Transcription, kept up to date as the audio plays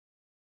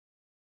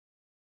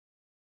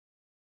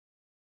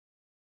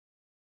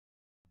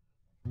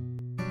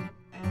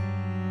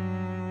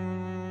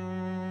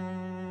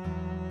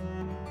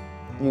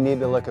You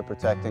need to look at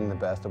protecting the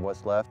best of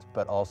what's left,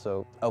 but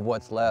also of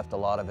what's left, a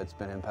lot of it's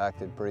been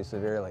impacted pretty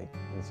severely.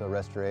 And so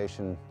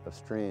restoration of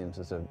streams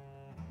is a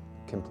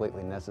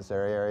completely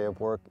necessary area of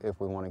work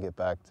if we want to get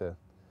back to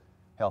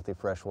healthy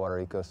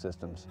freshwater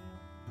ecosystems.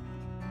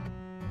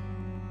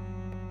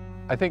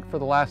 I think for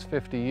the last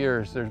 50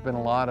 years, there's been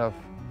a lot of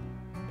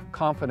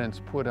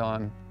confidence put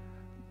on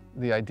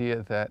the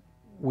idea that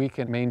we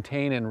can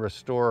maintain and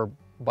restore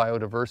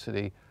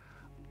biodiversity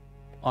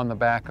on the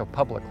back of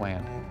public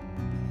land.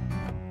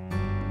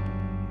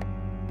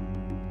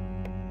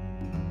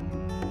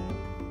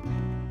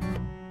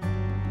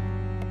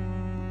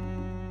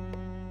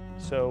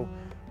 So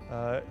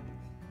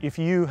if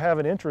you have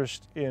an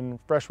interest in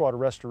freshwater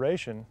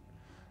restoration,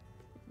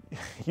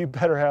 you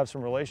better have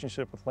some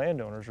relationship with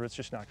landowners or it's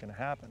just not going to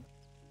happen.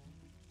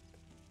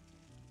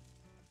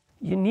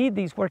 You need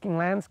these working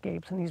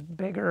landscapes and these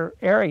bigger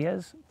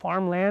areas,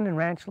 farmland and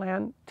ranch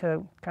land,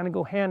 to kind of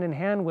go hand in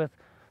hand with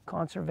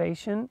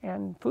conservation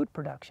and food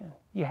production.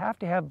 You have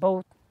to have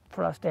both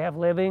for us to have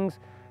livings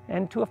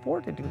and to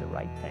afford to do the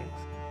right things.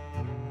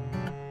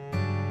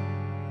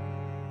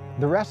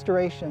 The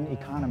restoration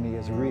economy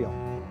is real,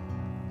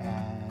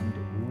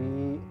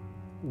 and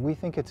we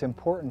think it's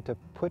important to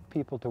put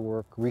people to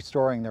work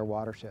restoring their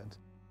watersheds.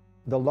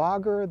 The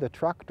logger, the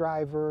truck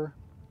driver,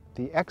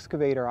 the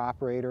excavator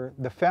operator,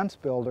 the fence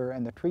builder,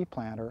 and the tree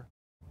planter,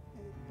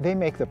 they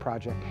make the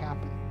project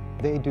happen.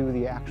 They do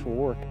the actual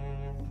work.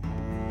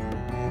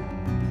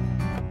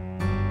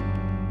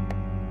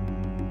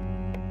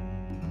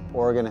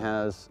 Oregon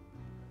has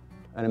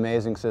an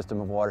amazing system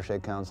of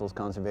watershed councils,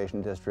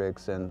 conservation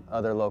districts, and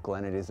other local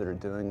entities that are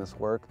doing this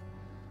work,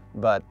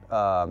 but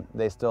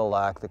they still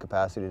lack the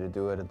capacity to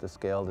do it at the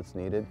scale that's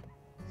needed.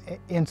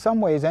 In some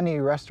ways, any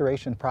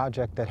restoration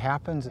project that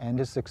happens and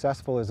is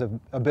successful is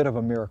a bit of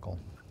a miracle.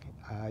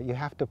 You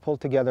have to pull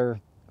together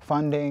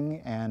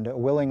funding and a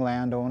willing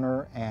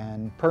landowner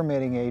and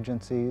permitting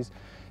agencies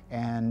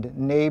and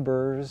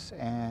neighbors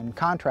and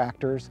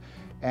contractors,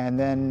 and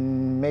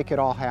then make it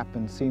all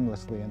happen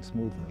seamlessly and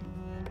smoothly.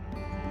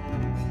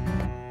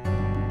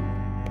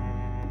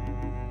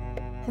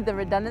 The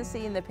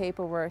redundancy in the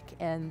paperwork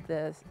and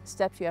the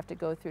steps you have to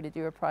go through to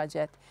do a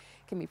project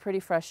can be pretty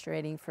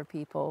frustrating for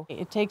people.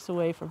 It takes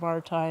away from our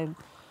time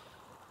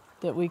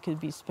that we could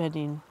be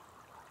spending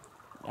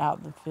out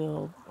in the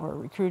field or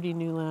recruiting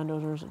new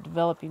landowners or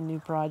developing new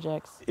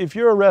projects. If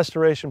you're a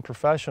restoration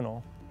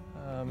professional,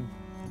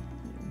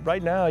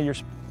 right now you're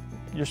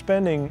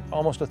spending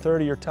almost a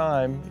third of your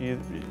time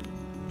either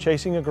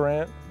chasing a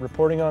grant,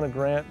 reporting on a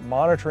grant,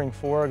 monitoring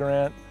for a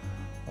grant,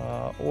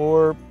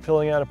 or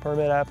filling out a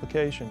permit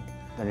application.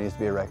 There needs to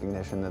be a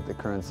recognition that the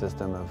current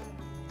system of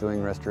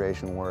doing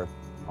restoration work,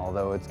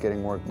 although it's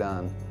getting work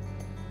done,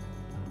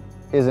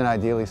 isn't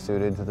ideally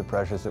suited to the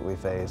pressures that we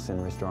face in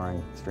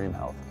restoring stream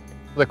health.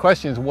 The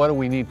question is, what do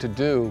we need to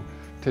do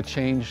to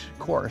change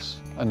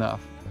course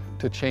enough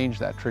to change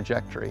that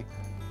trajectory?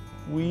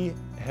 We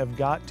have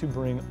got to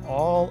bring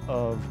all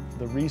of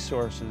the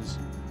resources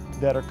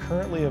that are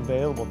currently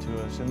available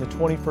to us in the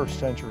 21st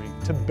century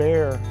to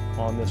bear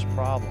on this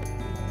problem.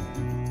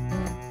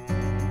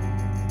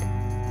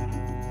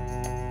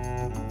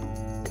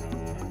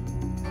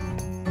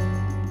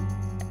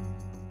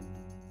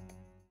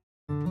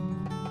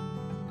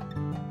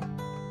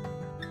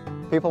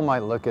 People might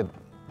look at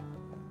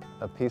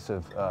a piece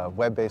of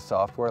web-based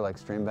software like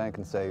StreamBank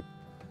and say,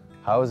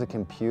 how is a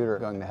computer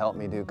going to help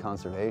me do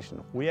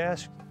conservation? We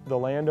ask the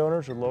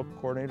landowners or local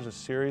coordinators a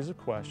series of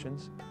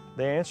questions.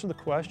 They answer the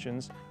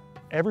questions.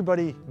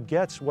 Everybody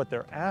gets what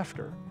they're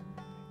after,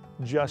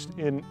 just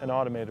in an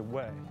automated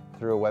way.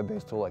 Through a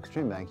web-based tool like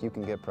StreamBank, you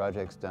can get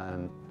projects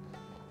done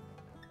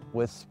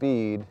with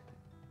speed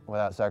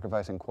without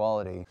sacrificing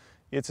quality.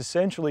 It's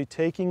essentially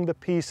taking the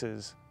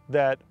pieces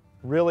that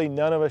really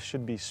none of us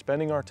should be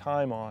spending our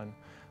time on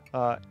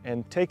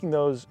and taking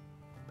those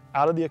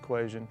out of the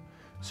equation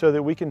so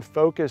that we can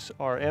focus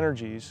our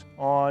energies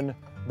on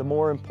the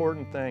more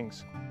important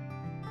things.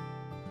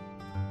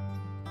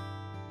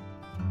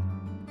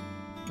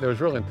 There was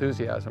real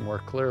enthusiasm where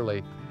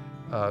clearly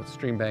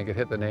StreamBank had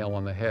hit the nail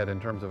on the head in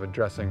terms of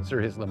addressing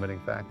serious limiting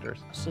factors.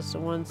 It's just a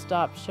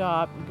one-stop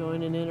shop. You go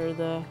in and enter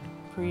the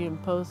pre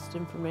and post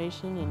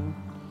information and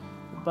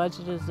the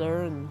budget is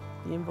there and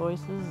the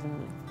invoices,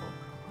 and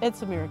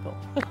it's a miracle.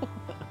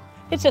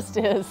 It just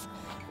is.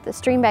 The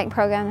StreamBank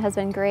program has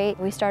been great.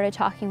 We started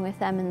talking with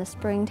them in the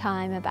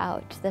springtime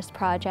about this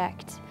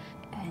project,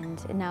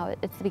 and now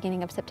it's the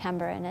beginning of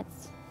September and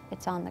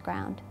it's on the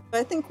ground.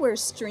 I think where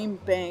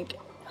StreamBank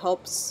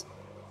helps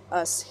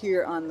us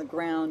here on the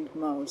ground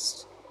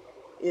most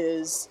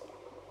is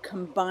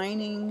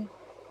combining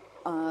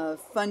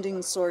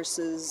funding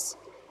sources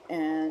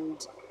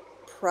and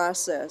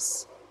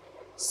process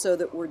so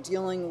that we're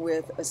dealing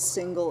with a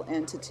single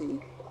entity.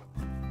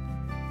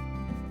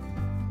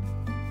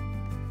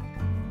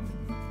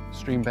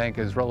 StreamBank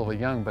is relatively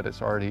young, but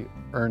it's already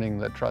earning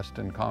the trust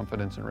and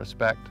confidence and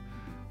respect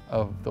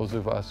of those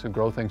of us who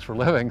grow things for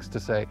livings to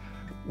say,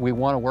 we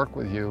want to work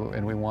with you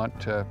and we want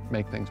to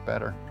make things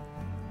better.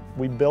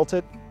 We built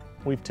it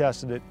we've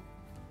tested it,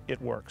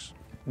 it works.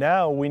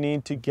 Now we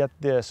need to get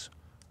this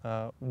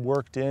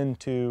worked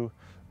into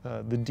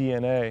the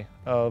DNA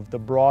of the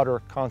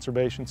broader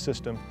conservation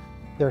system.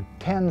 There are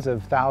tens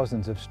of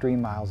thousands of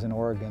stream miles in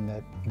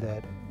Oregon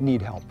that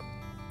need help,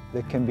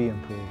 that can be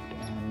improved.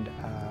 And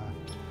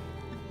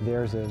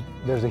there's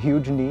a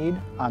huge need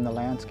on the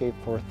landscape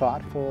for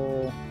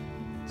thoughtful,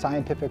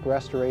 scientific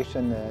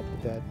restoration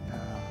that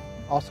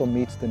also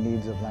meets the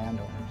needs of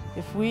landowners.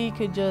 If we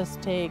could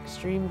just take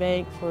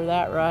StreamBank for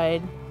that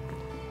ride,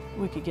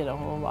 we could get a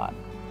whole lot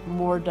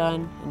more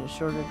done in a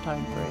shorter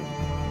time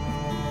frame.